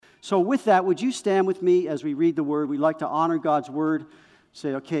So with that, would you stand with me as we read the Word? We like to honor God's Word.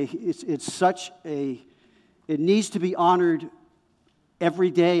 Say, okay, it needs to be honored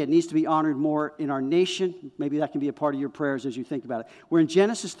every day. It needs to be honored more in our nation. Maybe that can be a part of your prayers as you think about it. We're in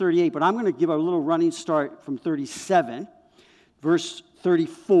Genesis 38, but I'm going to give a little running start from 37, verse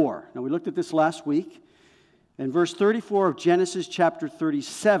 34. Now, we looked at this last week. In verse 34 of Genesis chapter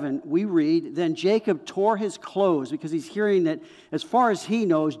 37, we read, "Then Jacob tore his clothes," because he's hearing that, as far as he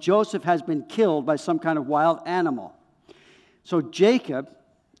knows, Joseph has been killed by some kind of wild animal. So Jacob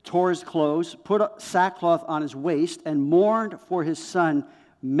tore his clothes, put sackcloth on his waist, and mourned for his son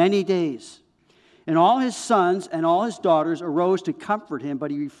many days. And all his sons and all his daughters arose to comfort him,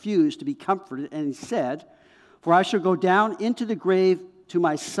 but he refused to be comforted. And he said, "For I shall go down into the grave to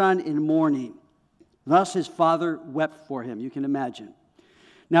my son in mourning." Thus his father wept for him. You can imagine.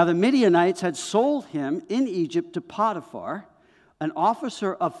 Now the Midianites had sold him in Egypt to Potiphar, an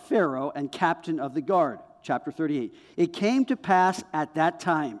officer of Pharaoh and captain of the guard. Chapter 38. "It came to pass at that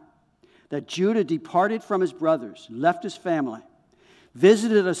time that Judah departed from his brothers, left his family,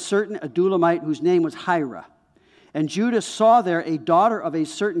 visited a certain Adullamite whose name was Hira. And Judah saw there a daughter of a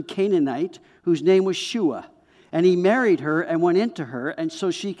certain Canaanite whose name was Shua. And he married her and went into her, and so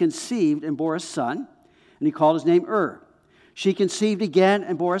she conceived and bore a son, and he called his name She conceived again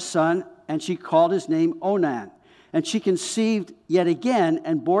and bore a son, and she called his name Onan. And she conceived yet again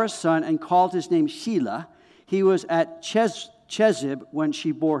and bore a son and called his name Shelah. He was at Chezib when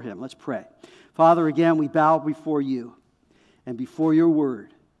she bore him." Let's pray. Father, again, we bow before you and before your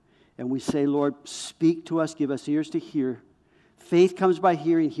word. And we say, Lord, speak to us, give us ears to hear. Faith comes by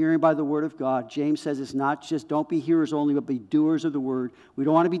hearing, hearing by the word of God. James says it's not just don't be hearers only, but be doers of the word. We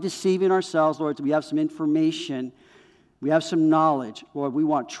don't want to be deceiving ourselves, Lord. So we have some information. We have some knowledge. Lord, we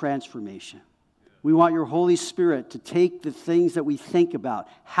want transformation. We want your Holy Spirit to take the things that we think about,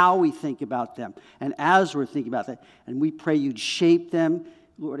 how we think about them, and as we're thinking about that, and we pray you'd shape them,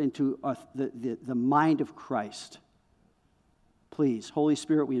 Lord, into the mind of Christ. Please, Holy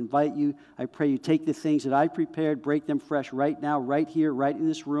Spirit, we invite you. I pray you take the things that I prepared, break them fresh right now, right here, right in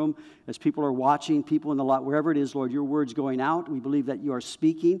this room, as people are watching, people in the lot, wherever it is, Lord, your word's going out. We believe that you are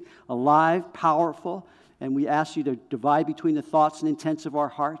speaking, alive, powerful, and we ask you to divide between the thoughts and intents of our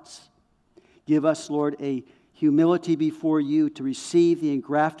hearts. Give us, Lord, a humility before you to receive the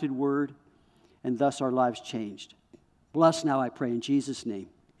engrafted word, and thus our lives changed. Bless now, I pray, in Jesus' name.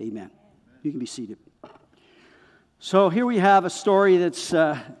 Amen. You can be seated. So here we have a story that's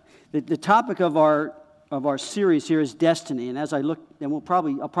the topic of our series here is destiny. And as I look, and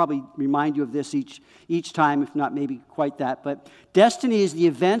I'll probably remind you of this each time, if not maybe quite that. But destiny is the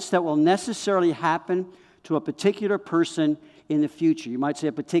events that will necessarily happen to a particular person in the future. You might say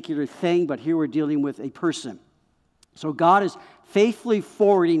a particular thing, but here we're dealing with a person. So God is faithfully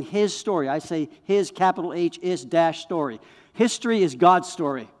forwarding his story. I say his, capital H, is dash story. History is God's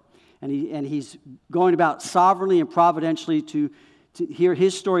story. And he's going about sovereignly and providentially to hear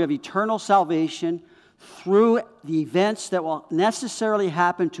his story of eternal salvation through the events that will necessarily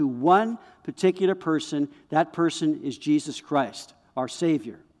happen to one particular person. That person is Jesus Christ, our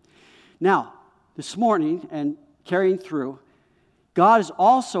Savior. Now, this morning and carrying through, God is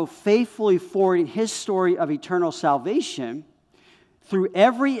also faithfully forwarding his story of eternal salvation through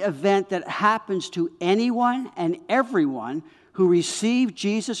every event that happens to anyone and everyone who receive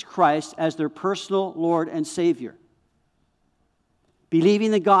Jesus Christ as their personal Lord and Savior.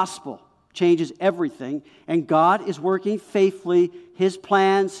 Believing the gospel changes everything, and God is working faithfully his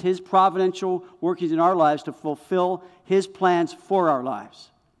plans, his providential workings in our lives to fulfill his plans for our lives.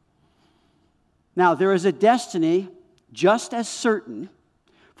 Now, there is a destiny just as certain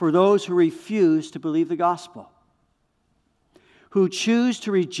for those who refuse to believe the gospel, who choose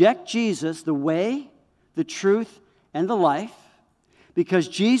to reject Jesus, the way, the truth, and the life, because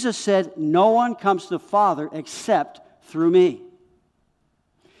Jesus said, "No one comes to the Father except through me."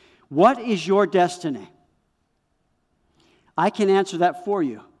 What is your destiny? I can answer that for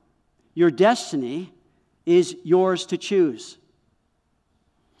you. Your destiny is yours to choose.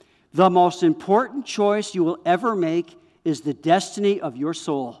 The most important choice you will ever make is the destiny of your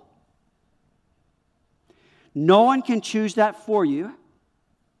soul. No one can choose that for you,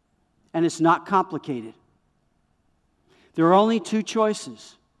 and it's not complicated. There are only two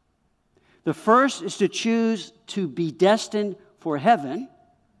choices. The first is to choose to be destined for heaven.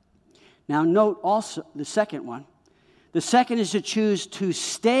 Now note also the second one. The second is to choose to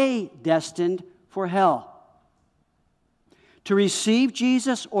stay destined for hell. To receive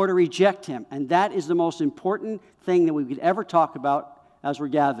Jesus or to reject him. And that is the most important thing that we could ever talk about as we're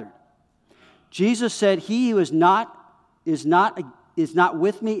gathered. Jesus said, "He who is not is not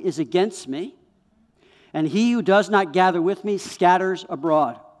with me is against me, and he who does not gather with me scatters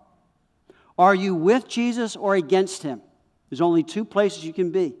abroad. Are you with Jesus or against him? There's only two places you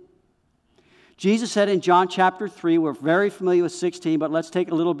can be. Jesus said in John chapter 3, we're very familiar with 16, but let's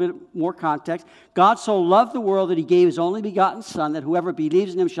take a little bit more context. God so loved the world that he gave his only begotten Son, that whoever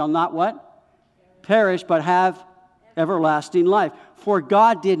believes in him shall not what? Perish, but have everlasting life. For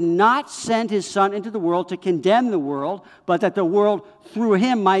God did not send his Son into the world to condemn the world, but that the world through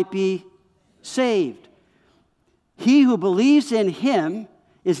him might be saved. He who believes in him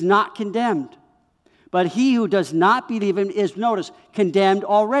is not condemned. But he who does not believe him is, notice, condemned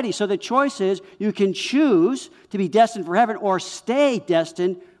already. So the choice is you can choose to be destined for heaven or stay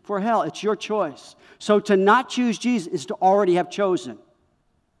destined for hell. It's your choice. So to not choose Jesus is to already have chosen.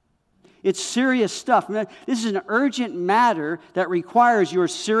 It's serious stuff. This is an urgent matter that requires your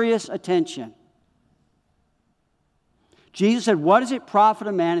serious attention. Jesus said, what does it profit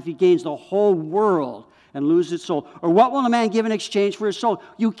a man if he gains the whole world and lose his soul? Or what will a man give in exchange for his soul?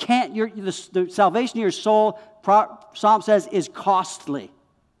 You can't, the salvation of your soul, Psalm says, is costly.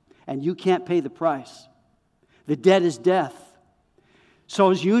 And you can't pay the price. The debt is death. So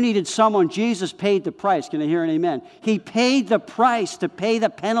as you needed someone, Jesus paid the price. Can I hear an amen? He paid the price to pay the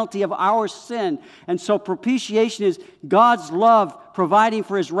penalty of our sin. And so propitiation is God's love providing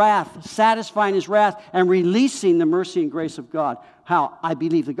for his wrath, satisfying his wrath, and releasing the mercy and grace of God. How? I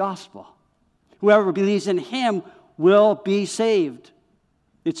believe the gospel. Whoever believes in him will be saved.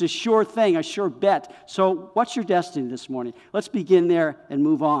 It's a sure thing, a sure bet. So what's your destiny this morning? Let's begin there and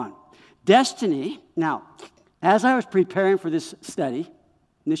move on. Destiny, now, as I was preparing for this study,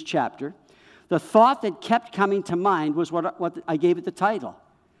 in this chapter, the thought that kept coming to mind was what I gave it the title.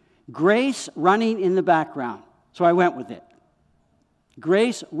 Grace running in the background. So I went with it.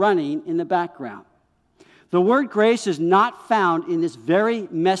 Grace running in the background. The word grace is not found in this very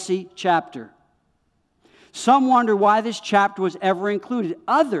messy chapter. Some wonder why this chapter was ever included.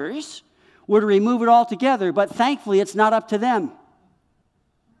 Others would remove it altogether, but thankfully it's not up to them.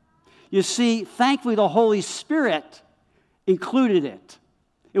 You see, thankfully the Holy Spirit included it.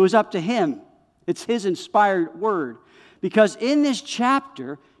 It was up to him. It's his inspired word. Because in this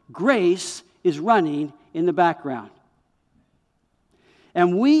chapter, grace is running in the background.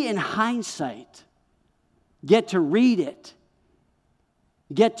 And we, in hindsight, get to read it,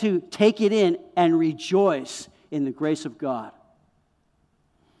 get to take it in, and rejoice in the grace of God.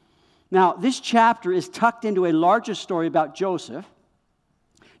 Now, this chapter is tucked into a larger story about Joseph.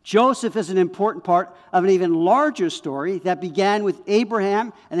 Joseph is an important part of an even larger story that began with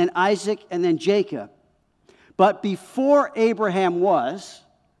Abraham and then Isaac and then Jacob. But before Abraham was,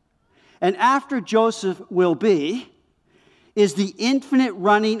 and after Joseph will be, is the infinite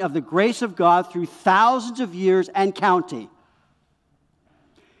running of the grace of God through thousands of years and counting.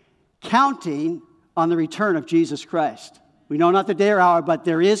 Counting on the return of Jesus Christ. We know not the day or hour, but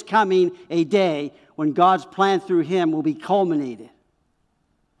there is coming a day when God's plan through him will be culminated.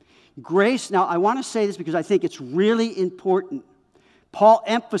 Grace, now I want to say this because I think it's really important. Paul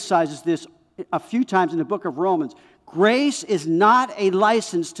emphasizes this a few times in the book of Romans. Grace is not a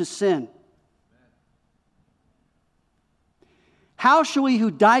license to sin. How shall we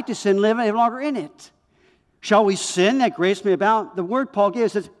who died to sin live any longer in it? Shall we sin that grace may abound? The word Paul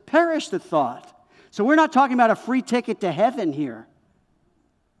gives says, perish the thought. So we're not talking about a free ticket to heaven here.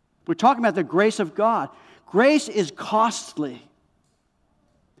 We're talking about the grace of God. Grace is costly.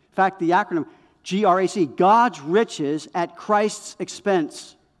 In fact, the acronym GRAC, God's riches at Christ's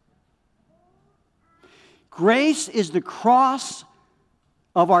expense. Grace is the cross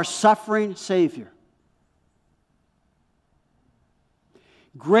of our suffering Savior.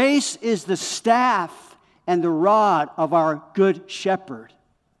 Grace is the staff and the rod of our good shepherd.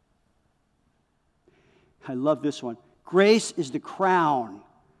 I love this one. Grace is the crown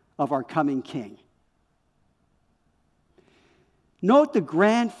of our coming King. Note the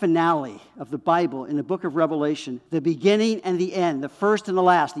grand finale of the Bible in the book of Revelation, the beginning and the end, the first and the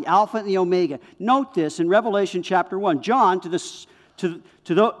last, the Alpha and the Omega. Note this in Revelation chapter 1. John, to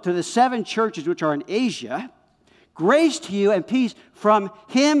the seven churches which are in Asia, grace to you and peace from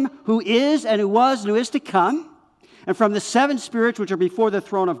him who is and who was and who is to come, and from the seven spirits which are before the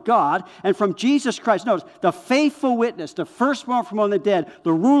throne of God, and from Jesus Christ. Notice, the faithful witness, the firstborn from among the dead,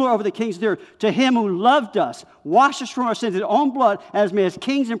 the ruler over the kings of the earth, to him who loved us, washed us from our sins in his own blood, as made us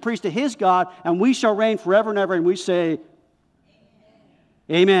kings and priests to his God, and we shall reign forever and ever. And we say,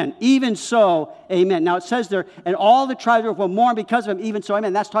 Amen. Even so, amen. Now it says there, and all the tribes will mourn because of him, even so,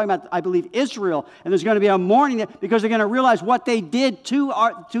 amen. That's talking about, I believe, Israel. And there's going to be a mourning because they're going to realize what they did to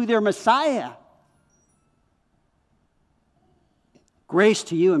their Messiah. Grace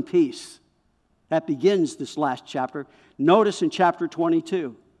to you and peace. That begins this last chapter. Notice in chapter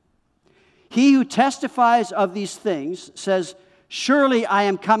 22. He who testifies of these things says, surely I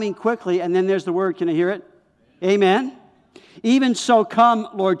am coming quickly. And then there's the word, can I hear it? Amen. Even so come,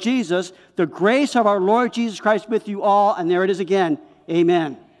 Lord Jesus, the grace of our Lord Jesus Christ with you all. And there it is again.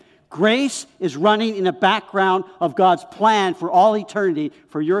 Amen. Grace is running in the background of God's plan for all eternity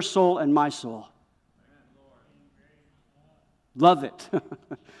for your soul and my soul. Love it.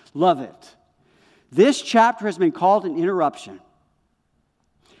 Love it. This chapter has been called an interruption,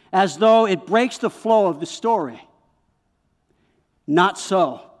 as though it breaks the flow of the story. Not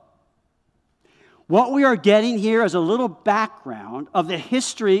so. What we are getting here is a little background of the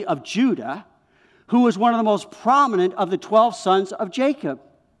history of Judah, who was one of the most prominent of the 12 sons of Jacob.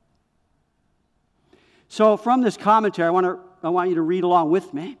 So from this commentary, I want you to read along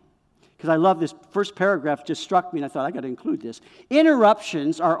with me, because I love this first paragraph. Just struck me, and I thought I got to include this.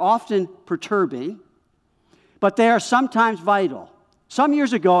 Interruptions are often perturbing, but they are sometimes vital. Some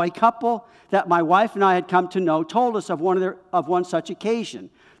years ago, a couple that my wife and I had come to know told us of one such occasion.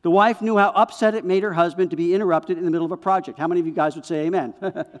 The wife knew how upset it made her husband to be interrupted in the middle of a project. How many of you guys would say amen?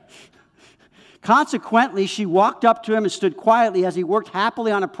 Consequently, she walked up to him and stood quietly as he worked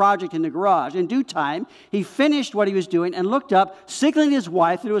happily on a project in the garage. In due time, he finished what he was doing and looked up, signaling his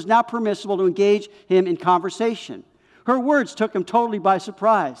wife that it was now permissible to engage him in conversation. Her words took him totally by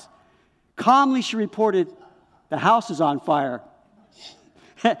surprise. Calmly, she reported, "The house is on fire."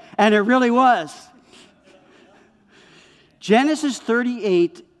 And it really was. Genesis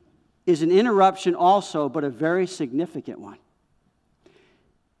 38 is an interruption also, but a very significant one.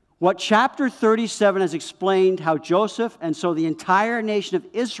 What chapter 37 has explained how Joseph and so the entire nation of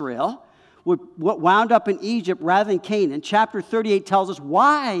Israel wound up in Egypt rather than Canaan. Chapter 38 tells us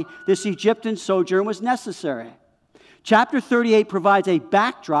why this Egyptian sojourn was necessary. Chapter 38 provides a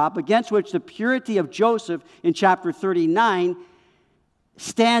backdrop against which the purity of Joseph in chapter 39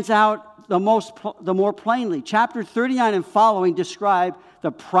 stands out the more plainly. Chapter 39 and following describe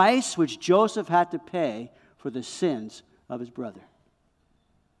the price which Joseph had to pay for the sins of his brother.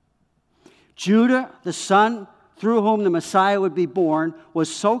 Judah, the son through whom the Messiah would be born, was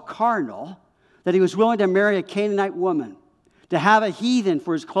so carnal that he was willing to marry a Canaanite woman, to have a heathen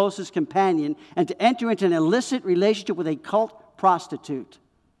for his closest companion, and to enter into an illicit relationship with a cult prostitute.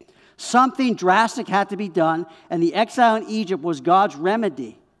 Something drastic had to be done, and the exile in Egypt was God's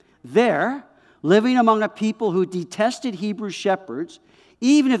remedy. There, living among a people who detested Hebrew shepherds,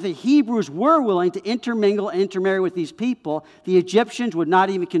 even if the Hebrews were willing to intermingle and intermarry with these people, the Egyptians would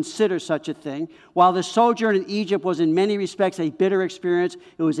not even consider such a thing. While the sojourn in Egypt was in many respects a bitter experience,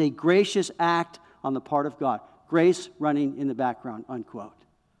 it was a gracious act on the part of God. Grace running in the background, unquote.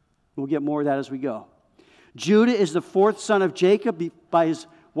 We'll get more of that as we go. Judah is the fourth son of Jacob by his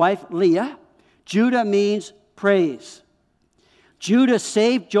wife Leah. Judah means praise. Judah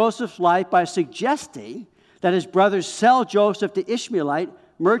saved Joseph's life by suggesting that his brothers sell Joseph to Ishmaelite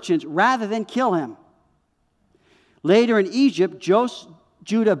merchants rather than kill him. Later in Egypt,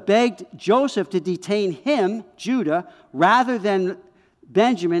 Judah begged Joseph to detain him, Judah, rather than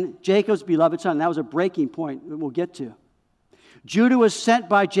Benjamin, Jacob's beloved son. That was a breaking point that we'll get to. Judah was sent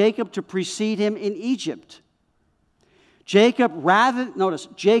by Jacob to precede him in Egypt. Jacob, rather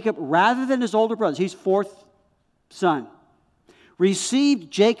than his older brothers, he's fourth son,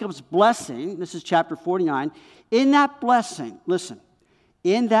 received Jacob's blessing. This is chapter 49. In that blessing, listen,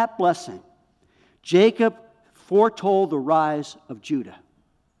 in that blessing, Jacob foretold the rise of Judah.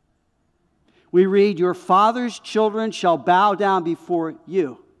 We read, "Your father's children shall bow down before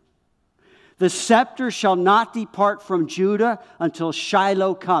you. The scepter shall not depart from Judah until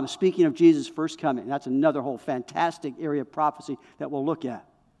Shiloh comes." Speaking of Jesus' first coming. That's another whole fantastic area of prophecy that we'll look at.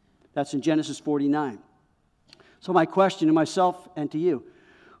 That's in Genesis 49. So my question to myself and to you,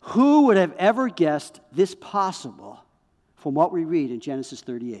 who would have ever guessed this possible from what we read in Genesis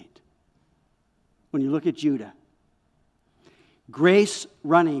 38? When you look at Judah. Grace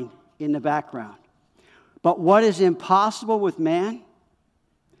running in the background. But what is impossible with man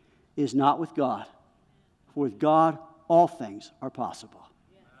is not with God. For with God, all things are possible.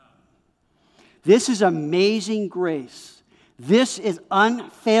 This is amazing grace. This is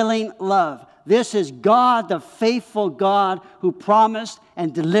unfailing love. This is God, the faithful God, who promised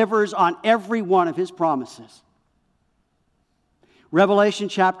and delivers on every one of his promises. Revelation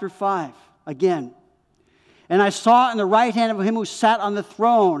chapter 5, again. "And I saw in the right hand of him who sat on the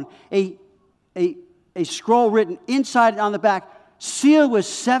throne a scroll written inside and on the back, sealed with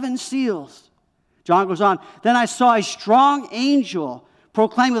 7 seals." John goes on, "Then I saw a strong angel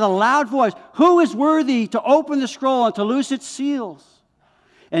proclaim with a loud voice, 'Who is worthy to open the scroll and to loose its seals?'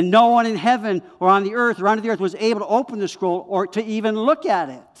 And no one in heaven or on the earth or under the earth was able to open the scroll or to even look at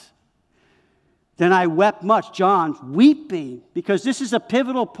it. Then I wept much, John, weeping, because this is a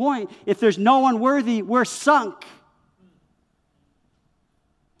pivotal point. If there's no one worthy, we're sunk.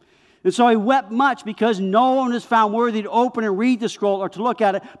 And so I wept much because no one is found worthy to open and read the scroll or to look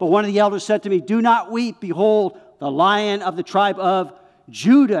at it. But one of the elders said to me, do not weep. Behold, the Lion of the tribe of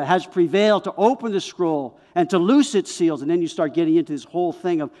Judah has prevailed to open the scroll and to loose its seals. And then you start getting into this whole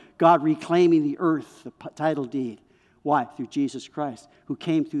thing of God reclaiming the earth, the title deed. Why? Through Jesus Christ, who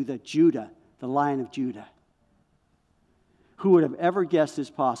came through the Lion of Judah. Who would have ever guessed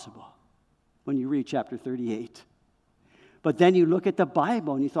this possible when you read chapter 38? But then you look at the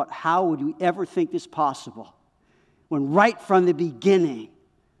Bible and you thought, how would you ever think this possible? When right from the beginning,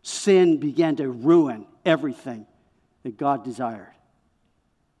 sin began to ruin everything that God desired.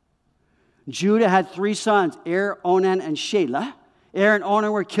 Judah had 3 sons, Er, Onan, and Shelah. Er and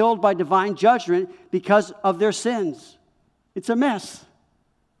Onan were killed by divine judgment because of their sins. It's a mess.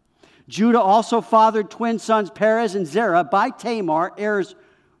 Judah also fathered twin sons, Perez and Zerah, by Tamar, Er's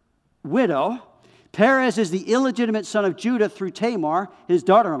widow. Perez is the illegitimate son of Judah through Tamar, his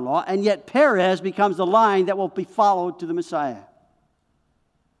daughter-in-law, and yet Perez becomes the line that will be followed to the Messiah.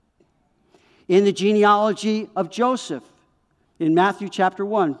 In the genealogy of Joseph, in Matthew chapter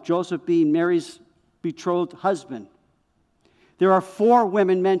 1, Joseph being Mary's betrothed husband, there are 4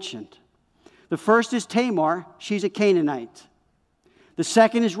 women mentioned. The first is Tamar, she's a Canaanite. The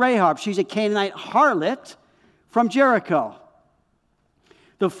second is Rahab, she's a Canaanite harlot from Jericho.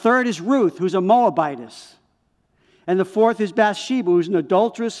 The third is Ruth, who's a Moabitess. And the fourth is Bathsheba, who's an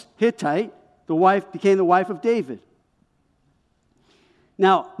adulterous Hittite, became the wife of David.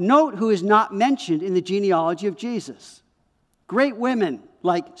 Now, note who is not mentioned in the genealogy of Jesus. Great women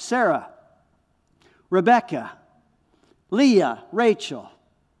like Sarah, Rebecca, Leah, Rachel.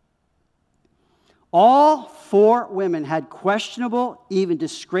 All 4 women had questionable, even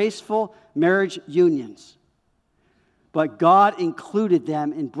disgraceful marriage unions. But God included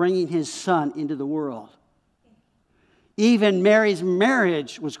them in bringing his son into the world. Even Mary's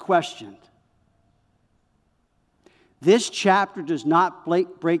marriage was questioned. This chapter does not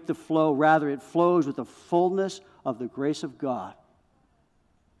break the flow. Rather, it flows with the fullness of the grace of God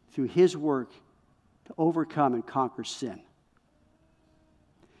through his work to overcome and conquer sin.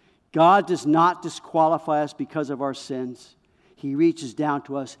 God does not disqualify us because of our sins. He reaches down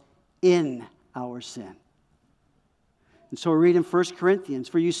to us in our sin. And so we read in 1 Corinthians,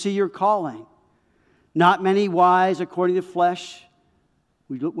 for you see your calling. Not many wise according to the flesh.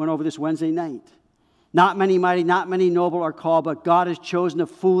 We went over this Wednesday night. Not many mighty, not many noble are called, but God has chosen the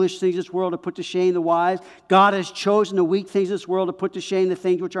foolish things of this world to put to shame the wise. God has chosen the weak things of this world to put to shame the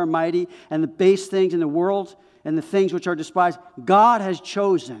things which are mighty, and the base things in the world, and the things which are despised. God has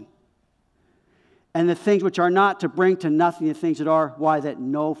chosen. And the things which are not, to bring to nothing the things that are. Why? That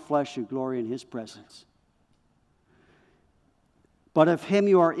no flesh should glory in his presence. But of him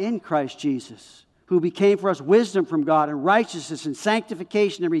you are in Christ Jesus, who became for us wisdom from God and righteousness and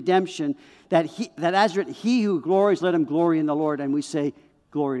sanctification and redemption, that as written, he who glories, let him glory in the Lord. And we say,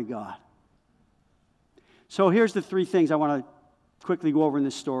 glory to God. So here's the 3 things I want to quickly go over in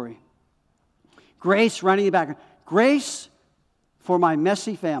this story. Grace running in the background. Grace for my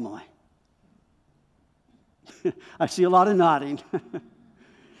messy family. I see a lot of nodding.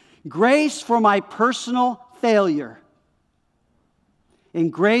 Grace for my personal failure.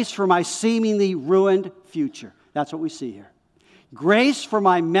 And grace for my seemingly ruined future. That's what we see here. Grace for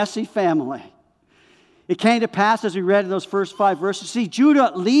my messy family. It came to pass, as we read in those first 5 verses. See,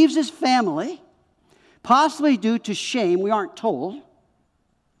 Judah leaves his family, possibly due to shame, we aren't told.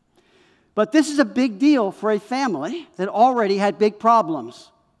 But this is a big deal for a family that already had big problems.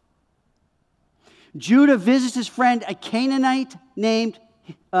 Judah visits his friend, a Canaanite named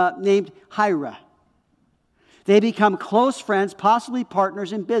Hira. They become close friends, possibly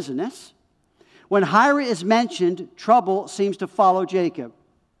partners in business. When Hira is mentioned, trouble seems to follow Jacob.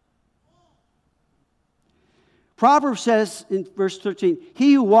 Proverbs says in verse 13,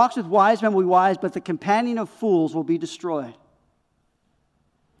 he who walks with wise men will be wise, but the companion of fools will be destroyed.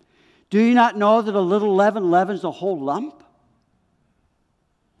 Do you not know that a little leaven leavens the whole lump?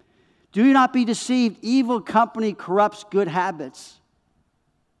 Do you not be deceived? Evil company corrupts good habits.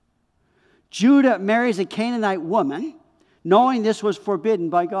 Judah marries a Canaanite woman, knowing this was forbidden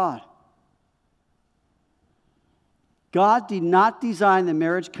by God. God did not design the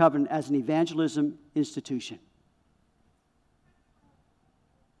marriage covenant as an evangelism institution.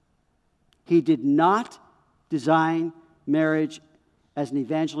 He did not design marriage as an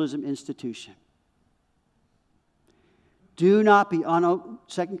evangelism institution. Do not be,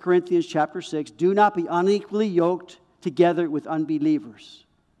 2 Corinthians chapter 6, do not be unequally yoked together with unbelievers.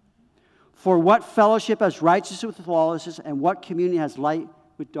 For what fellowship has righteousness with lawlessness, and what communion has light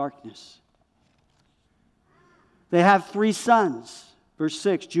with darkness? They have 3 sons. Verse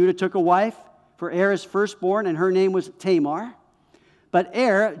 6, Judah took a wife for Er his firstborn, and her name was Tamar. But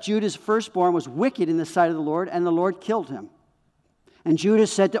Er, Judah's firstborn, was wicked in the sight of the Lord, and the Lord killed him. And Judah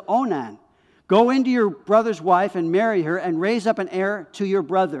said to Onan, go into your brother's wife and marry her, and raise up an heir to your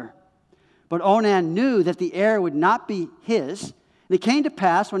brother. But Onan knew that the heir would not be his. And it came to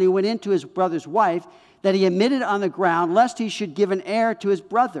pass, when he went into his brother's wife, that he admitted on the ground, lest he should give an heir to his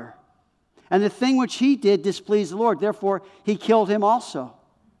brother. And the thing which he did displeased the Lord. Therefore he killed him also.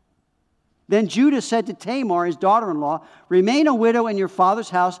 Then Judah said to Tamar, his daughter-in-law, remain a widow in your father's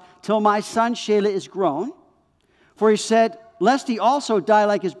house till my son Shelah is grown. For he said, lest he also die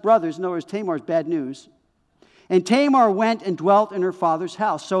like his brothers. In other words, Tamar's bad news. And Tamar went and dwelt in her father's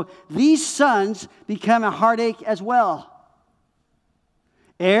house. So these sons become a heartache as well.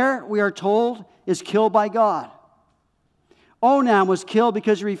 Er, we are told, is killed by God. Onan was killed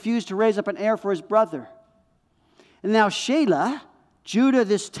because he refused to raise up an heir for his brother. And now Shelah, Judah,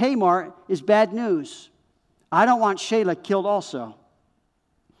 this Tamar, is bad news. I don't want Shelah killed also.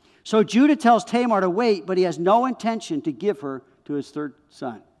 So Judah tells Tamar to wait, but he has no intention to give her to his third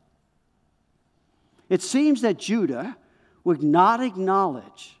son. It seems that Judah would not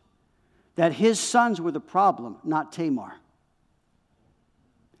acknowledge that his sons were the problem, not Tamar.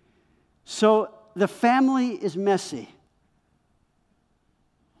 So the family is messy.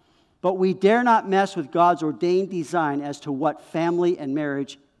 But we dare not mess with God's ordained design as to what family and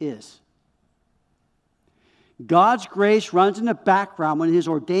marriage is. God's grace runs in the background when His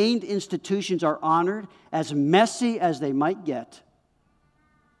ordained institutions are honored, as messy as they might get.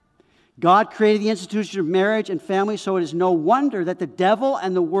 God created the institution of marriage and family, so it is no wonder that the devil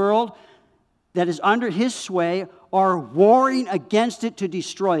and the world that is under his sway are warring against it to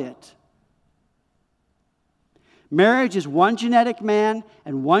destroy it. Marriage is one genetic man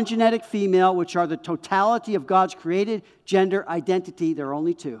and one genetic female, which are the totality of God's created gender identity. There are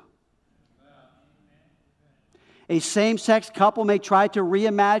only 2. A same-sex couple may try to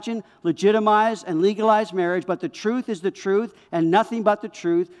reimagine, legitimize, and legalize marriage, but the truth is the truth and nothing but the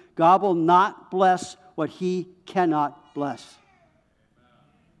truth. God will not bless what He cannot bless.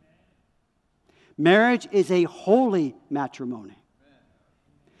 Marriage is a holy matrimony.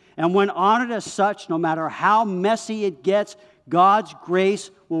 And when honored as such, no matter how messy it gets, God's grace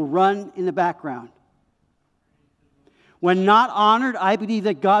will run in the background. When not honored, I believe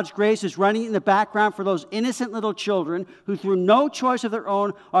that God's grace is running in the background for those innocent little children who, through no choice of their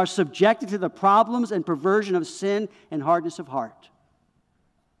own, are subjected to the problems and perversion of sin and hardness of heart.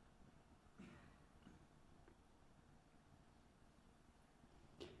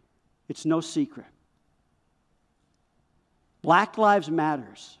 It's no secret. Black Lives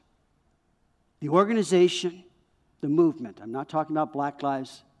Matters. The organization, the movement. I'm not talking about Black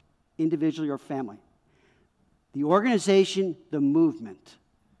lives individually or family. The organization, the movement,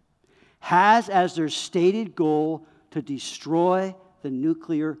 has as their stated goal to destroy the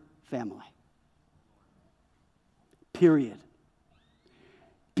nuclear family. Period.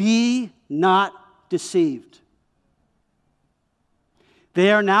 Be not deceived.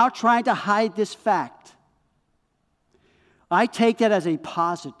 They are now trying to hide this fact. I take that as a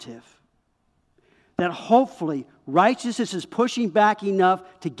positive. That hopefully righteousness is pushing back enough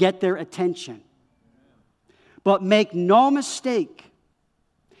to get their attention. But make no mistake,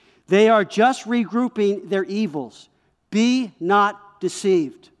 they are just regrouping their evils. Be not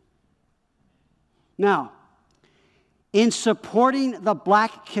deceived. Now, in supporting the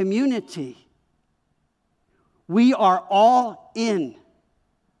black community, we are all in.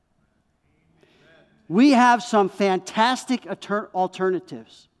 We have some fantastic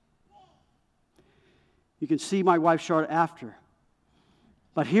alternatives. You can see my wife Charlotte after.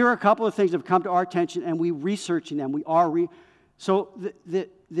 But here are a couple of things that have come to our attention, and we're researching them. So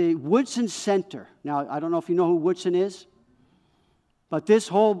the Woodson Center. Now, I don't know if you know who Woodson is, but this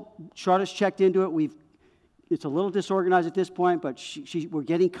whole, Charlotte's checked into it. It's a little disorganized at this point, but we're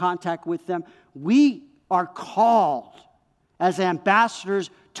getting contact with them. We are called as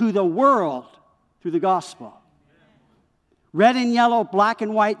ambassadors to the world through the gospel. Red and yellow, black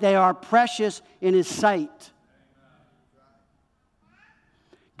and white, they are precious in His sight.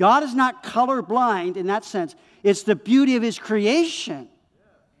 God is not colorblind in that sense. It's the beauty of His creation.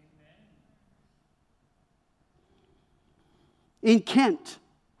 In Kent,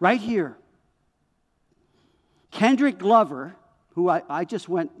 right here, Kendrick Glover, who I just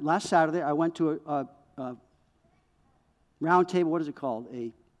went last Saturday, I went to round table, what is it called?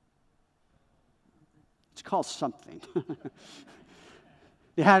 It's called something.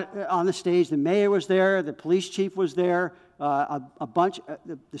 They had on the stage, the mayor was there, the police chief was there, the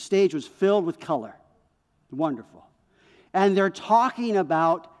stage was filled with color. Wonderful. And they're talking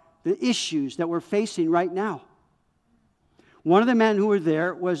about the issues that we're facing right now. One of the men who were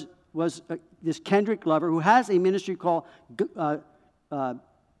there was this Kendrick Glover, who has a ministry called,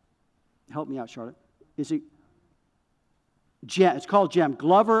 help me out, Charlotte. Is it GEM? It's called GEM,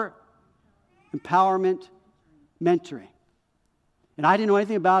 Glover Empowerment Mentoring. And I didn't know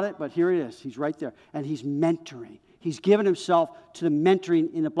anything about it, but here it is. He's right there. And he's mentoring. He's given himself to the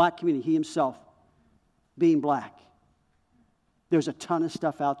mentoring in the black community, he himself being black. There's a ton of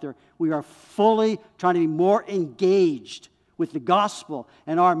stuff out there. We are fully trying to be more engaged with the gospel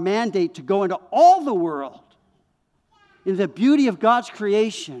and our mandate to go into all the world, into the beauty of God's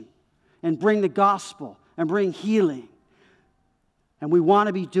creation, and bring the gospel and bring healing. And we want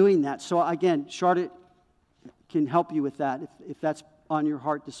to be doing that. So again, Charlotte can help you with that if that's on your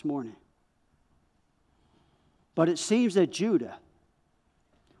heart this morning. But it seems that Judah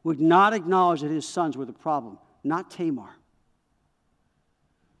would not acknowledge that his sons were the problem, not Tamar.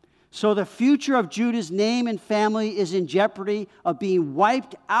 So the future of Judah's name and family is in jeopardy of being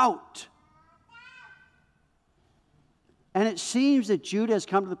wiped out. And it seems that Judah has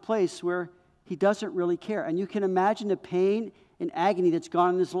come to the place where he doesn't really care. And you can imagine the pain and agony that's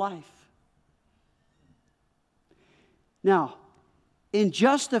gone in his life. Now, in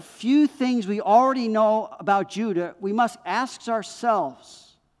just a few things we already know about Judah, we must ask ourselves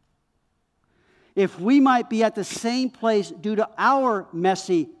if we might be at the same place due to our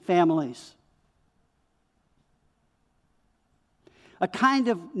messy families. A kind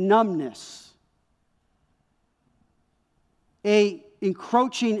of numbness, a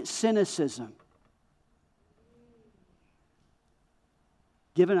encroaching cynicism,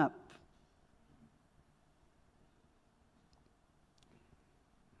 giving up.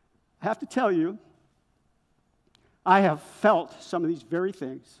 I have to tell you, I have felt some of these very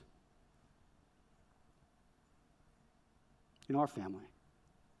things in our family.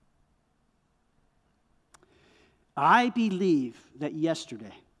 I believe that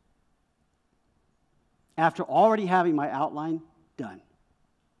yesterday, after already having my outline done,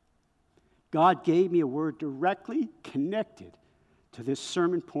 God gave me a word directly connected to this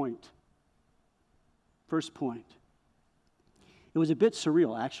sermon point. First point. It was a bit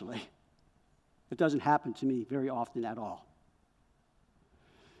surreal, actually. It doesn't happen to me very often at all.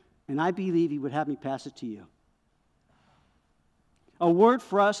 And I believe He would have me pass it to you. A word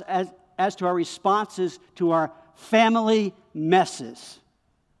for us as to our responses to our family messes.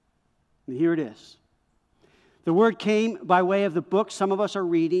 And here it is. The word came by way of the book some of us are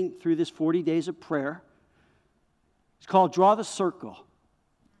reading through this 40 days of prayer. It's called Draw the Circle.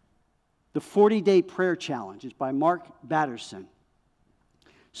 The 40-Day Prayer Challenge is by Mark Batterson.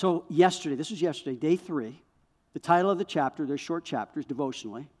 So this was yesterday, day 3. The title of the chapter, they're short chapters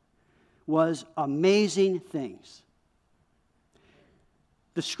devotionally, was Amazing Things.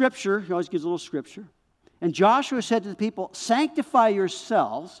 The scripture, he always gives a little scripture. And Joshua said to the people, sanctify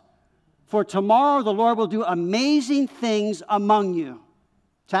yourselves, for tomorrow the Lord will do amazing things among you.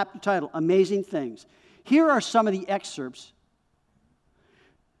 Chapter title, Amazing Things. Here are some of the excerpts.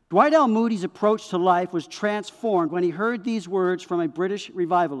 Dwight L. Moody's approach to life was transformed when he heard these words from a British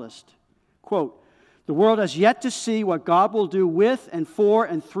revivalist. Quote, the world has yet to see what God will do with and for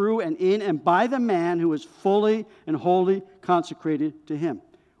and through and in and by the man who is fully and wholly consecrated to Him.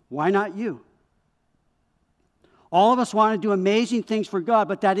 Why not you? All of us want to do amazing things for God,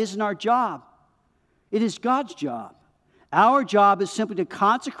 but that isn't our job. It is God's job. Our job is simply to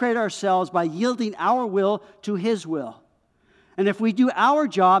consecrate ourselves by yielding our will to His will. And if we do our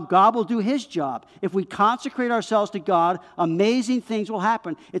job, God will do His job. If we consecrate ourselves to God, amazing things will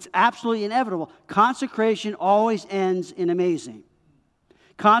happen. It's absolutely inevitable. Consecration always ends in amazing.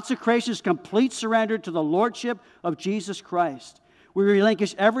 Consecration is complete surrender to the Lordship of Jesus Christ. We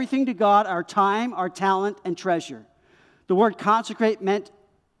relinquish everything to God, our time, our talent, and treasure. The word consecrate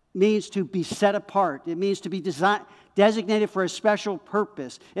means to be set apart. It means to be designated for a special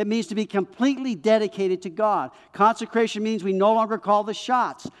purpose. It means to be completely dedicated to God. Consecration means we no longer call the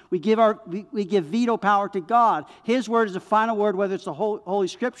shots. We give veto power to God. His word is the final word, whether it's the Holy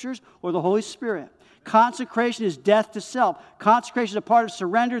Scriptures or the Holy Spirit. Consecration is death to self. Consecration is a part of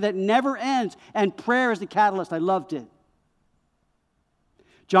surrender that never ends, and prayer is the catalyst. I loved it.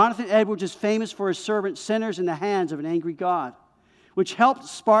 Jonathan Edwards is famous for his servant sinners in the hands of an angry God, which helped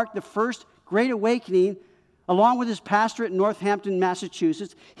spark the first great awakening Along with his pastorate in Northampton,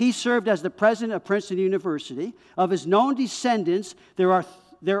 Massachusetts, he served as the president of Princeton University. Of his known descendants, there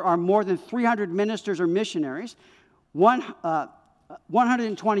are more than 300 ministers or missionaries,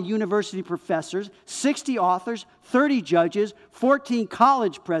 120 university professors, 60 authors, 30 judges, 14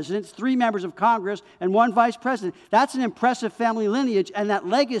 college presidents, 3 members of Congress, and 1 vice president. That's an impressive family lineage, and that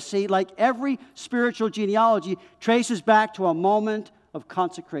legacy, like every spiritual genealogy, traces back to a moment of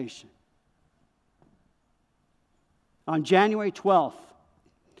consecration. On January 12th,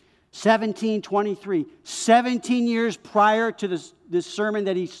 1723, 17 years prior to this sermon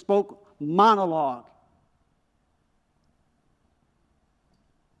that he spoke, monologue,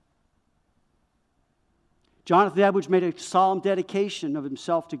 Jonathan Edwards made a solemn dedication of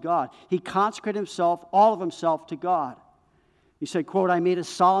himself to God. He consecrated himself, all of himself, to God. He said, quote, "I made a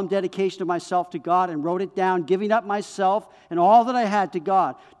solemn dedication of myself to God and wrote it down, giving up myself and all that I had to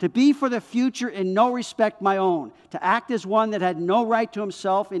God, to be for the future in no respect my own, to act as one that had no right to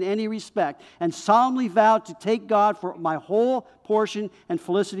himself in any respect, and solemnly vowed to take God for my whole portion and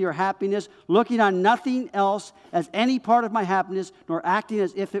felicity or happiness, looking on nothing else as any part of my happiness, nor acting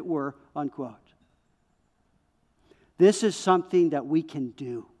as if it were," unquote. This is something that we can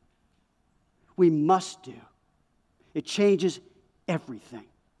do. We must do. It changes everything.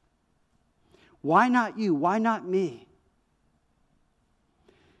 Why not you? Why not me?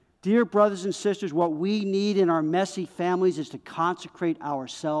 Dear brothers and sisters, what we need in our messy families is to consecrate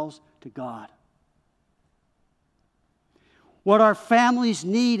ourselves to God. What our families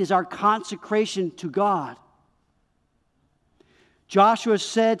need is our consecration to God. Joshua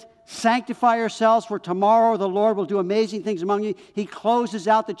said, "Sanctify yourselves, for tomorrow the Lord will do amazing things among you." He closes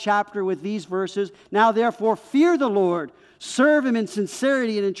out the chapter with these verses. "Now therefore fear the Lord, serve Him in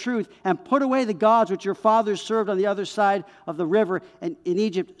sincerity and in truth, and put away the gods which your fathers served on the other side of the river and in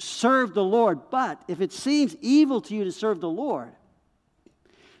Egypt. Serve the Lord. But if it seems evil to you to serve the Lord,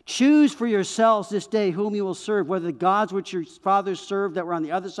 choose for yourselves this day whom you will serve, whether the gods which your fathers served that were on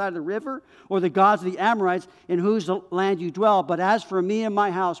the other side of the river, or the gods of the Amorites in whose land you dwell. But as for me and my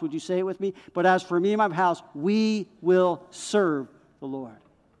house," would you say it with me? "But as for me and my house, we will serve the Lord."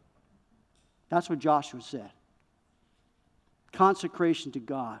 That's what Joshua said. Consecration to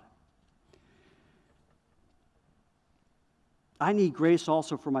God. I need grace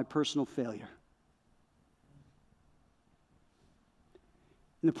also for my personal failure.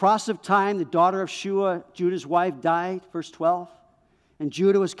 In the process of time, the daughter of Shua, Judah's wife, died, verse 12. And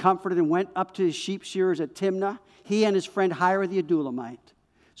Judah was comforted and went up to his sheep shearers at Timnah, he and his friend Hira the Adullamite.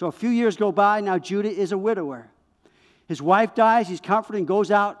 So a few years go by, now Judah is a widower. His wife dies, he's comforted and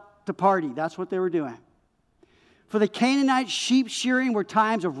goes out to party. That's what they were doing. For the Canaanites, sheep shearing were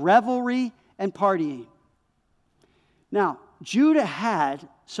times of revelry and partying. Now, Judah had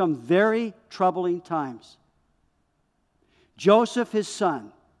some very troubling times. Joseph, his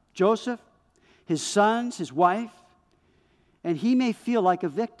son. Joseph, his sons, his wife, and he may feel like a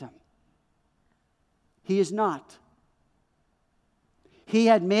victim. He is not. He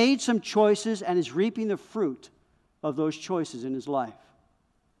had made some choices and is reaping the fruit of those choices in his life.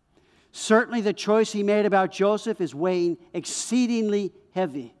 Certainly the choice he made about Joseph is weighing exceedingly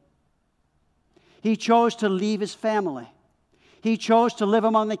heavy. He chose to leave his family. He chose to live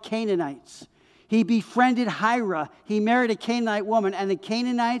among the Canaanites. He befriended Hira. He married a Canaanite woman, and the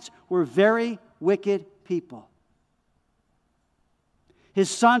Canaanites were very wicked people. His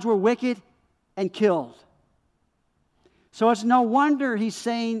sons were wicked and killed. So it's no wonder he's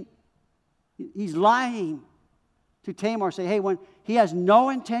saying, he's lying to Tamar, say, hey, when he has no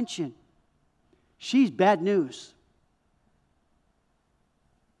intention, she's bad news.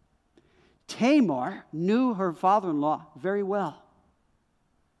 Tamar knew her father-in-law very well.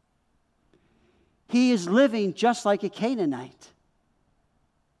 He is living just like a Canaanite.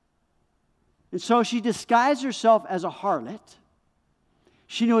 And so she disguised herself as a harlot.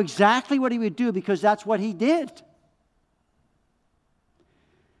 She knew exactly what he would do because that's what he did.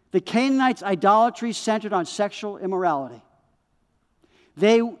 The Canaanites' idolatry centered on sexual immorality.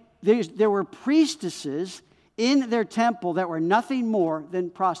 There were priestesses in their temple that were nothing more than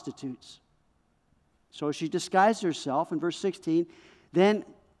prostitutes. So she disguised herself in verse 16. Then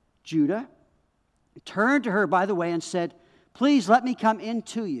Judah turned to her, by the way, and said, please let me come in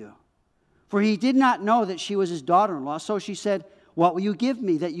to you. For he did not know that she was his daughter-in-law. So she said, what will you give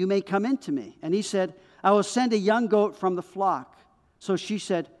me that you may come in to me? And he said, I will send a young goat from the flock. So she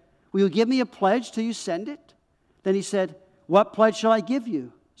said, will you give me a pledge till you send it? Then he said, what pledge shall I give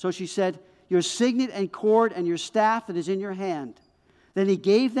you? So she said, your signet and cord and your staff that is in your hand. Then he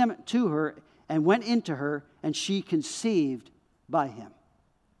gave them to her and went into her, and she conceived by him.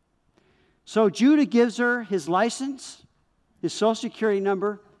 So Judah gives her his license, his social security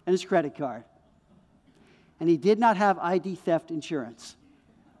number, and his credit card. And he did not have ID theft insurance.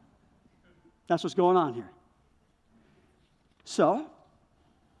 That's what's going on here. So,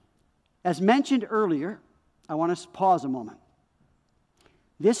 as mentioned earlier, I want us to pause a moment.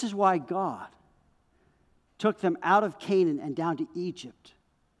 This is why God took them out of Canaan and down to Egypt,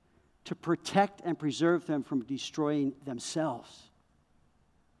 to protect and preserve them from destroying themselves.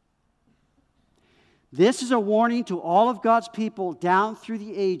 This is a warning to all of God's people down through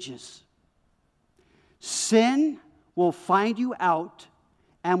the ages. Sin will find you out,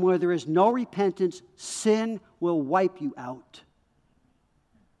 and where there is no repentance, sin will wipe you out.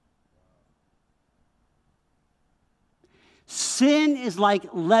 Sin is like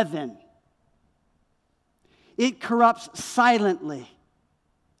leaven. It corrupts silently.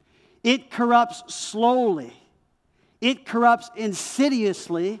 It corrupts slowly. It corrupts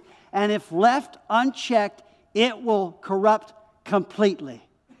insidiously. And if left unchecked, it will corrupt completely.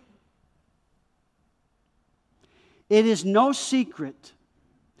 It is no secret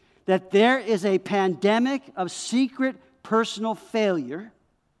that there is a pandemic of secret personal failure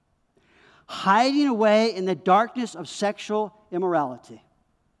hiding away in the darkness of sexual immorality.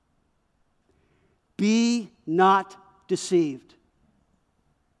 Be not deceived.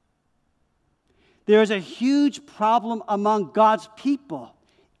 There is a huge problem among God's people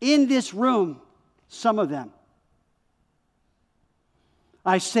in this room, some of them.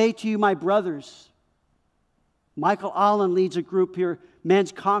 I say to you, my brothers, Michael Allen leads a group here,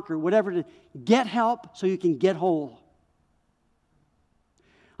 Men's Conquer, whatever, to get help so you can get whole.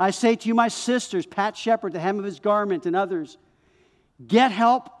 I say to you, my sisters, Pat Shepard, the hem of his garment, and others, get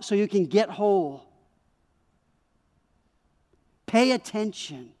help so you can get whole. Pay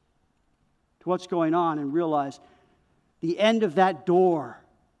attention to what's going on and realize the end of that door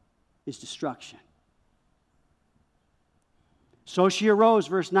is destruction. So she arose,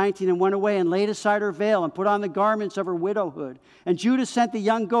 verse 19, and went away and laid aside her veil and put on the garments of her widowhood. And Judah sent the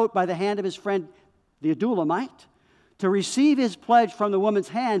young goat by the hand of his friend, the Adullamite, to receive his pledge from the woman's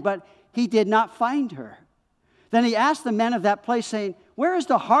hand, but he did not find her. Then he asked the men of that place, saying, where is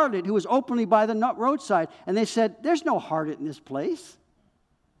the harlot who was openly by the roadside? And they said, there's no harlot in this place.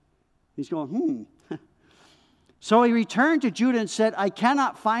 He's going, So he returned to Judah and said, I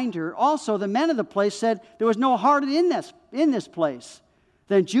cannot find her. Also, the men of the place said, there was no harlot in this place.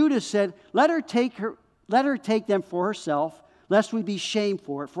 Then Judah said, let her take them for herself, lest we be shamed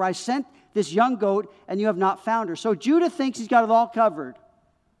for it. For I sent this young goat, and you have not found her. So Judah thinks he's got it all covered.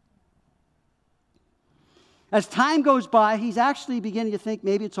 As time goes by, he's actually beginning to think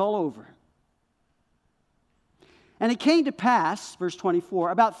maybe it's all over. And it came to pass, verse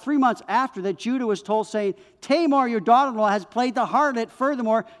 24, about 3 months after that Judah was told, saying, Tamar, your daughter-in-law, has played the harlot.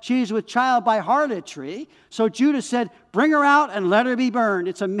 Furthermore, she is with child by harlotry. So Judah said, bring her out and let her be burned.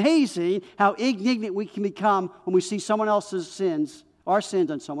 It's amazing how indignant we can become when we see someone else's sins, our sins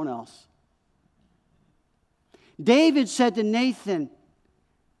on someone else. David said to Nathan,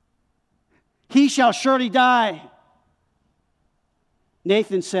 he shall surely die.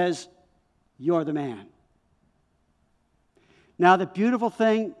 Nathan says, you're the man. Now, the beautiful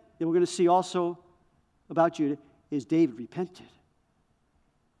thing that we're going to see also about Judah is David repented.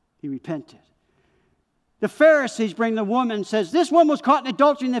 He repented. The Pharisees bring the woman and says, this woman was caught in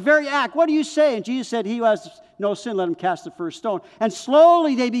adultery in the very act. What do you say? And Jesus said, he who has no sin, let him cast the first stone. And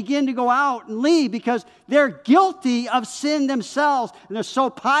slowly they begin to go out and leave because they're guilty of sin themselves. And they're so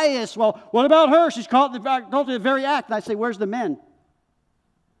pious. Well, what about her? She's caught in adultery in the very act. And I say, where's the men?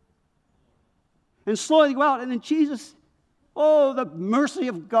 And slowly they go out. And then Jesus, oh, the mercy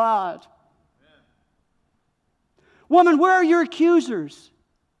of God. Amen. Woman, where are your accusers?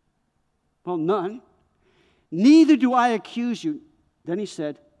 Well, none. Neither do I accuse you. Then he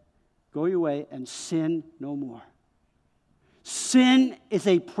said, go your way and sin no more. Sin is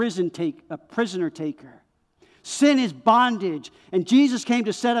a prisoner taker. Sin is bondage. And Jesus came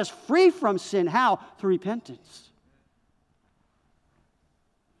to set us free from sin. How? Through repentance.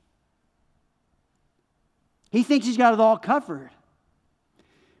 He thinks he's got it all covered.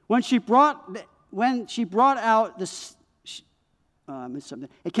 When she brought out this,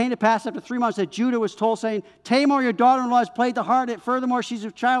 it came to pass after 3 months that Judah was told, saying, Tamar, your daughter-in-law, has played the harlot. Furthermore, she's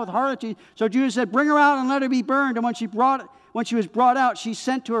a child with harlotry. So Judah said, bring her out and let her be burned. And when she was brought out, she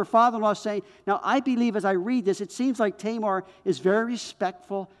sent to her father-in-law, saying, now I believe as I read this, it seems like Tamar is very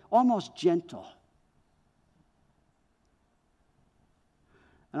respectful, almost gentle.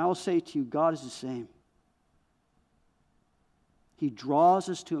 And I will say to you, God is the same. He draws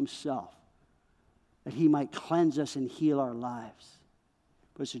us to himself that he might cleanse us and heal our lives.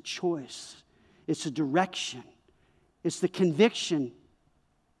 but it's a choice. It's a direction. It's the conviction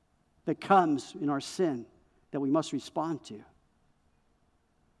that comes in our sin that we must respond to.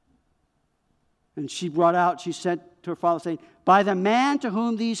 And she brought out, she said to her father, saying, by the man to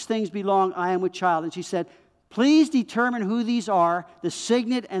whom these things belong, I am with child. And she said, please determine who these are, the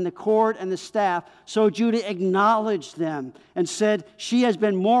signet and the cord and the staff. So Judah acknowledged them and said, she has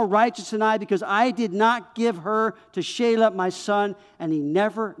been more righteous than I, because I did not give her to Shelah my son. And he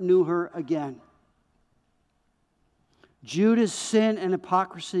never knew her again. Judah's sin and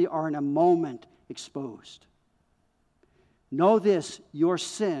hypocrisy are in a moment exposed. Know this, your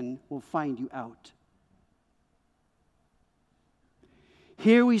sin will find you out.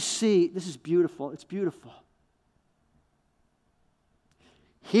 Here we see, this is beautiful, it's beautiful.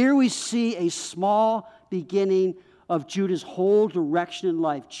 Here we see a small beginning of Judah's whole direction in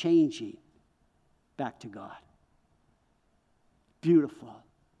life changing back to God. Beautiful,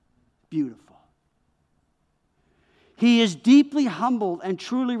 beautiful. He is deeply humbled and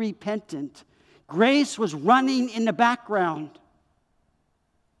truly repentant. Grace was running in the background.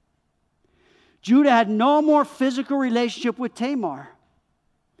 Judah had no more physical relationship with Tamar.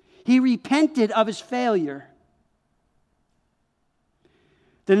 He repented of his failure.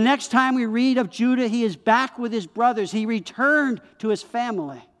 The next time we read of Judah, he is back with his brothers. He returned to his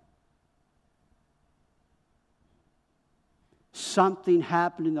family. Something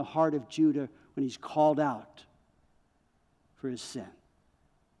happened in the heart of Judah when he's called out for his sin.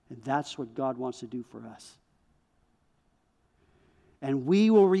 And that's what God wants to do for us. And we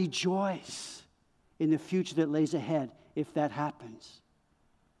will rejoice in the future that lays ahead if that happens.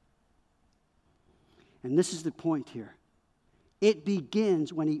 And this is the point here. It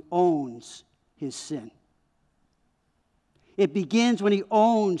begins when he owns his sin. It begins when he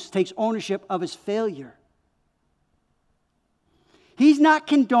takes ownership of his failure. He's not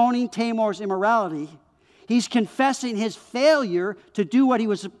condoning Tamar's immorality. He's confessing his failure to do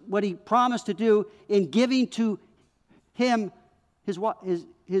what he promised to do in giving to him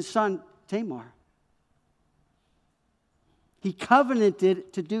his son Tamar. He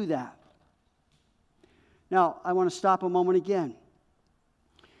covenanted to do that. Now, I want to stop a moment again.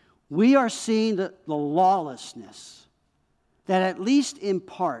 We are seeing the lawlessness that, at least in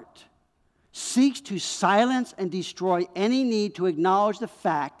part, seeks to silence and destroy any need to acknowledge the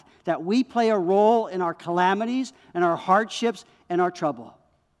fact that we play a role in our calamities and our hardships and our trouble.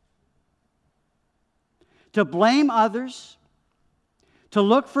 To blame others, to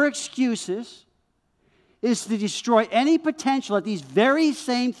look for excuses, is to destroy any potential that these very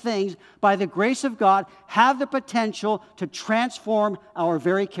same things, by the grace of God, have the potential to transform our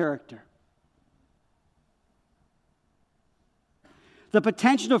very character. The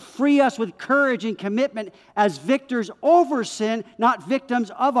potential to free us with courage and commitment as victors over sin, not victims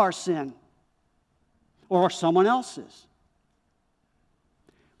of our sin or someone else's.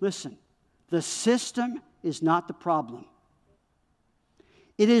 Listen, the system is not the problem.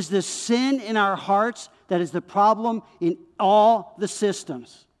 It is the sin in our hearts that is the problem in all the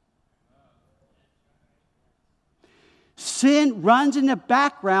systems. Sin runs in the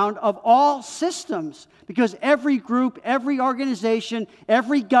background of all systems because every group, every organization,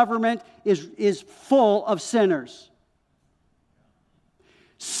 every government is full of sinners.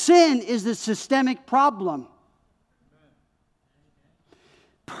 Sin is the systemic problem.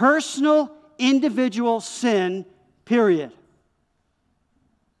 Personal, individual sin, period.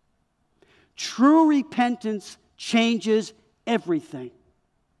 True repentance changes everything,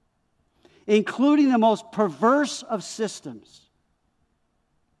 including the most perverse of systems.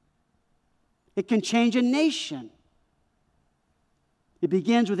 It can change a nation. It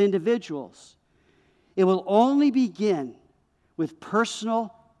begins with individuals. It will only begin with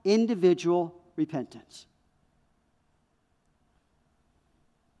personal, individual repentance.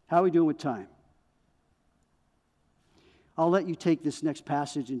 How are we doing with time? I'll let you take this next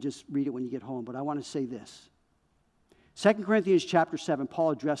passage and just read it when you get home, but I want to say this. 2 Corinthians chapter 7,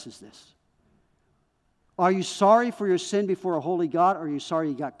 Paul addresses this. Are you sorry for your sin before a holy God, or are you sorry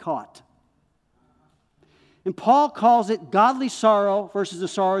you got caught? And Paul calls it godly sorrow versus the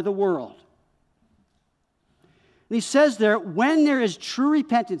sorrow of the world. And he says there, when there is true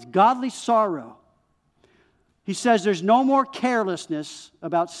repentance, godly sorrow, he says there's no more carelessness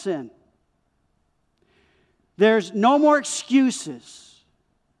about sin. There's no more excuses.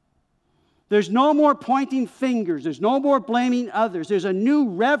 There's no more pointing fingers. There's no more blaming others. There's a new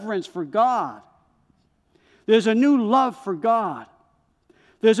reverence for God. There's a new love for God.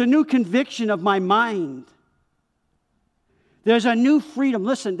 There's a new conviction of my mind. There's a new freedom.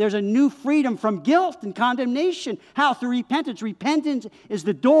 Listen, there's a new freedom from guilt and condemnation. How? Through repentance. Repentance is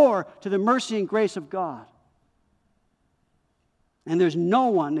the door to the mercy and grace of God. And there's no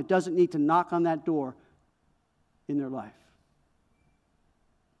one that doesn't need to knock on that door in their life.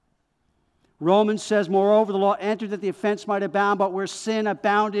 Romans says, moreover, the law entered that the offense might abound, but where sin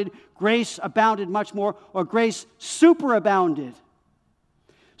abounded, grace abounded much more, or grace superabounded.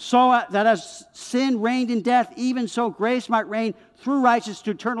 So that as sin reigned in death, even so grace might reign through righteousness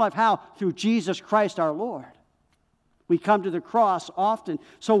to eternal life. How? Through Jesus Christ our Lord. We come to the cross often.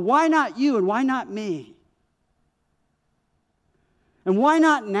 So why not you and why not me? And why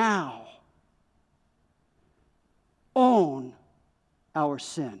not now own our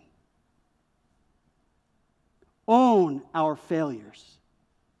sin? Own our failures.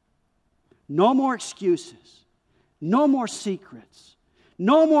 No more excuses. No more secrets.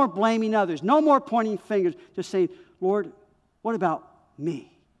 No more blaming others. No more pointing fingers. Just saying, Lord, what about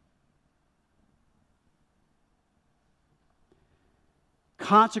me?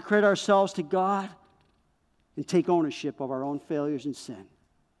 Consecrate ourselves to God and take ownership of our own failures and sin.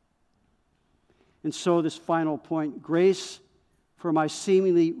 And so this final point, grace for my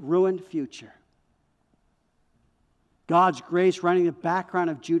seemingly ruined future. God's grace running the background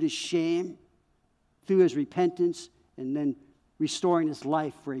of Judah's shame through his repentance and then restoring his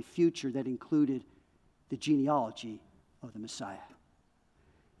life for a future that included the genealogy of the Messiah.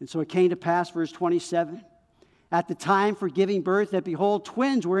 And so it came to pass, verse 27, at the time for giving birth, that behold,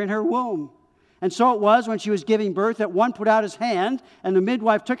 twins were in her womb. And so it was when she was giving birth that one put out his hand, and the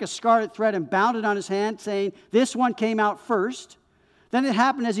midwife took a scarlet thread and bound it on his hand, saying, this one came out first. Then it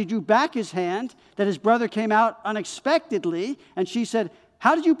happened as he drew back his hand that his brother came out unexpectedly, and she said,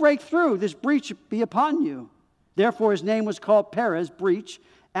 how did you break through? This breach be upon you. Therefore his name was called Perez, breach.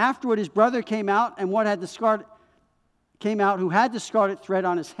 Afterward his brother came out, and what had the scarlet came out, who had the scarlet thread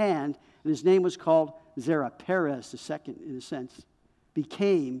on his hand, and his name was called Zerah. Perez, the second in a sense,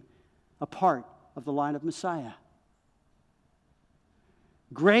 became a part of the line of Messiah.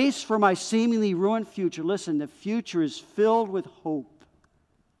 Grace for my seemingly ruined future. Listen, the future is filled with hope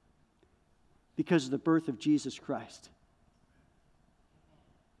because of the birth of Jesus Christ.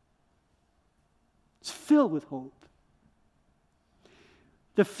 It's filled with hope.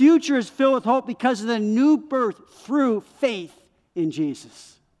 The future is filled with hope because of the new birth through faith in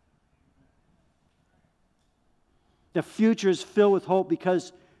Jesus. The future is filled with hope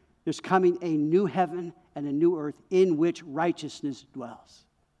because there's coming a new heaven and a new earth in which righteousness dwells.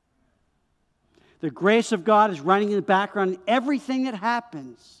 The grace of God is running in the background in everything that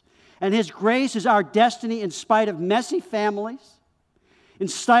happens. And His grace is our destiny in spite of messy families, in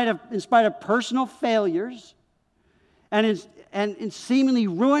spite of personal failures, and in seemingly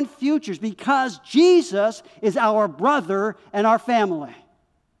ruined futures, because Jesus is our brother and our family.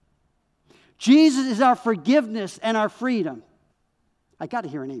 Jesus is our forgiveness and our freedom. I got to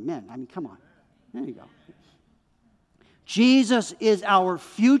hear an amen. I mean, come on. There you go. Jesus is our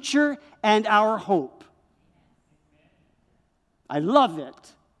future and our hope. I love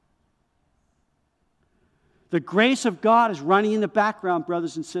it. The grace of God is running in the background,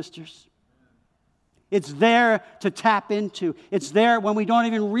 brothers and sisters. It's there to tap into. It's there when we don't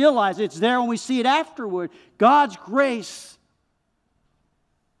even realize it. It's there when we see it afterward. God's grace.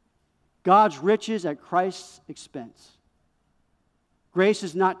 God's riches at Christ's expense. Grace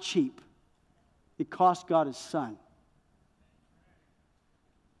is not cheap. It cost God His Son.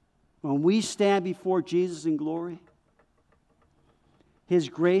 When we stand before Jesus in glory, His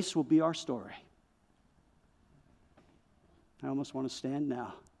grace will be our story. I almost want to stand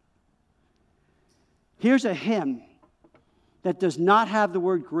now. Here's a hymn that does not have the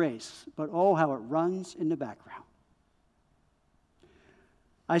word grace, but oh, how it runs in the background.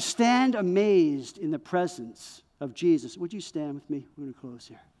 I stand amazed in the presence of Jesus. Would you stand with me? We're going to close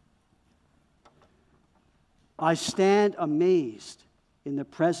here. I stand amazed in the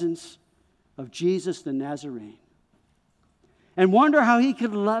presence of Jesus the Nazarene and wonder how He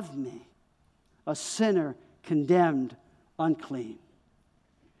could love me, a sinner condemned unclean.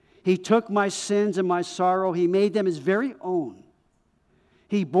 He took my sins and my sorrow. He made them His very own.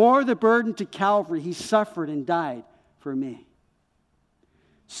 He bore the burden to Calvary. He suffered and died for me.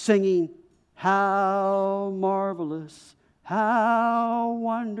 Singing, how marvelous, how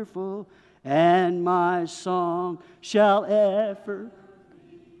wonderful, and my song shall ever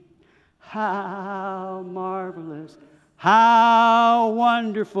be. How marvelous, how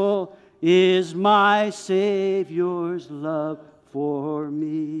wonderful is my Savior's love for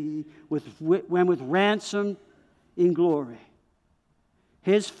me. When with ransom in glory,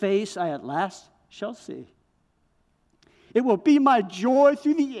 His face I at last shall see. It will be my joy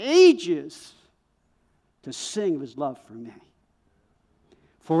through the ages to sing of his love for me.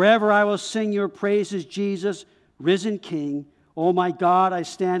 Forever I will sing your praises, Jesus, risen King. Oh my God, I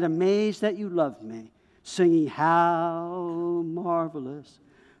stand amazed that you love me, singing how marvelous,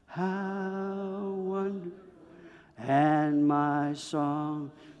 how wonderful, and my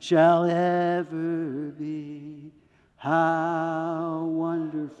song shall ever be. How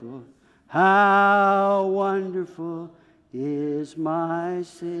wonderful is my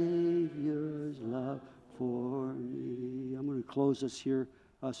Savior's love for me. I'm going to close this here,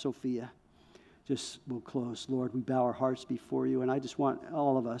 Sophia. We'll close. Lord, we bow our hearts before you, and I just want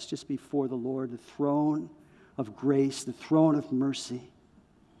all of us just before the Lord, the throne of grace, the throne of mercy.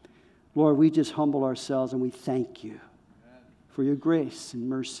 Lord, we just humble ourselves and we thank you for your grace and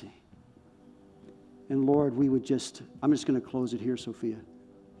mercy. And Lord, I'm just going to close it here, Sophia.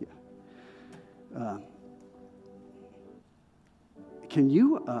 Yeah.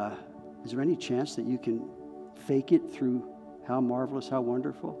 Is there any chance that you can fake it through how marvelous, how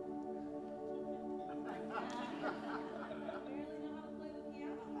wonderful?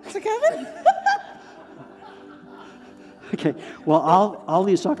 Okay, well, I'll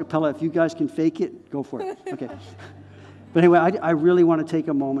lead us a cappella. If you guys can fake it, go for it. Okay. But anyway, I really want to take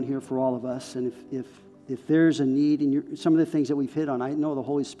a moment here for all of us. And if there's a need in some of the things that we've hit on, I know the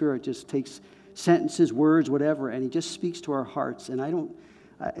Holy Spirit just takes sentences, words, whatever, and he just speaks to our hearts. And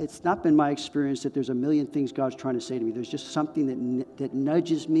it's not been my experience that there's a million things God's trying to say to me. There's just something that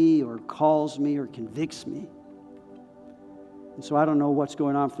nudges me or calls me or convicts me. And so I don't know what's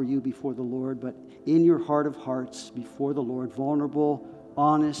going on for you before the Lord, but in your heart of hearts, before the Lord, vulnerable,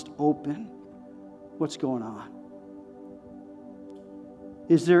 honest, open, what's going on?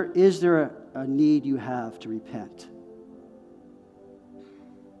 Is there a need you have to repent?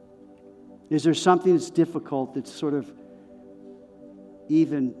 Is there something that's difficult that's sort of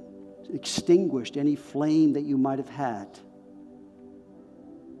even extinguished any flame that you might have had?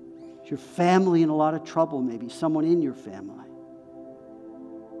 Is your family in a lot of trouble, maybe someone in your family?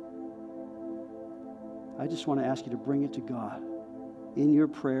 I just want to ask you to bring it to God. In your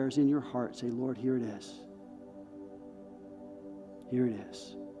prayers, in your heart, say, Lord, here it is. Here it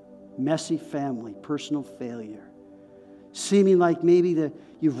is. Messy family, personal failure. Seeming like maybe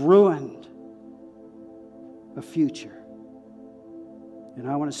you've ruined a future. And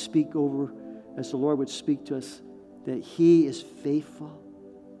I want to speak over, as the Lord would speak to us, that He is faithful.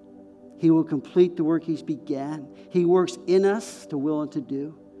 He will complete the work He's began. He works in us to will and to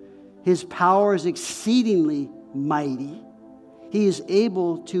do. His power is exceedingly mighty. He is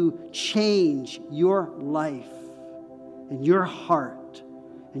able to change your life and your heart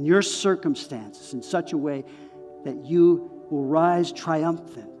and your circumstances in such a way that you will rise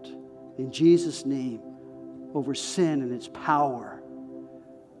triumphant in Jesus' name over sin and its power,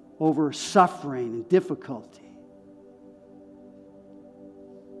 over suffering and difficulty.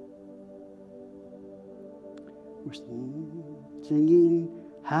 We're singing,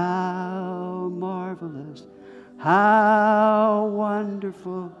 how marvelous, how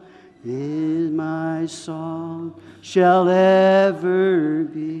wonderful is my song shall ever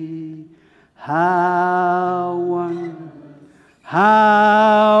be. How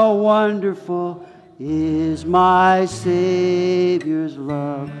wonderful is my Savior's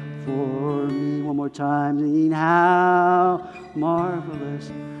love for me. One more time, singing, how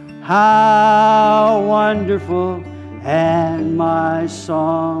marvelous, how wonderful, and my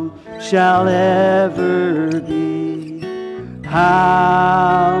song shall ever be.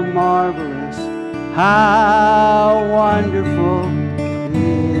 How marvelous, how wonderful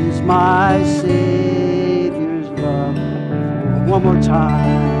is my Savior's love. One more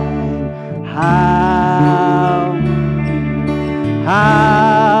time.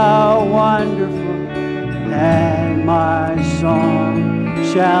 How wonderful, and my song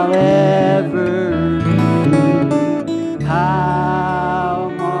shall ever be. How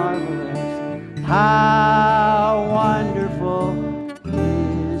marvelous, how wonderful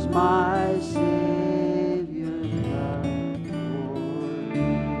is my Savior's love for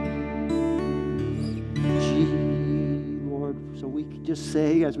me. Lord, so we could just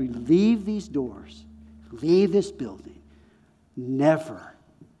say as we leave these doors, leave this building, never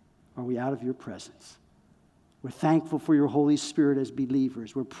are we out of your presence. We're thankful for your Holy Spirit as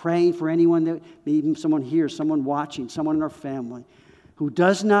believers. We're praying for anyone that, even someone here, someone watching, someone in our family who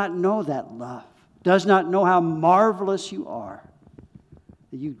does not know that love, does not know how marvelous you are,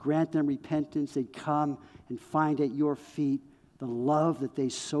 that you grant them repentance, they'd come and find at your feet the love that they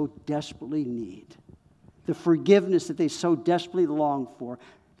so desperately need, the forgiveness that they so desperately long for,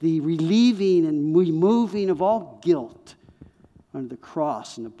 the relieving and removing of all guilt under the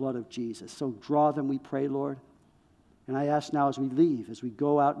cross and the blood of Jesus. So draw them, we pray, Lord. And I ask now as we leave, as we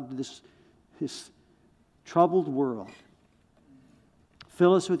go out into this troubled world,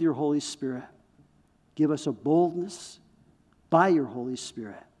 fill us with your Holy Spirit. Give us a boldness by your Holy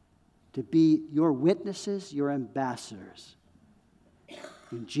Spirit to be your witnesses, your ambassadors.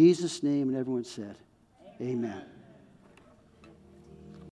 In Jesus' name, and everyone said, amen.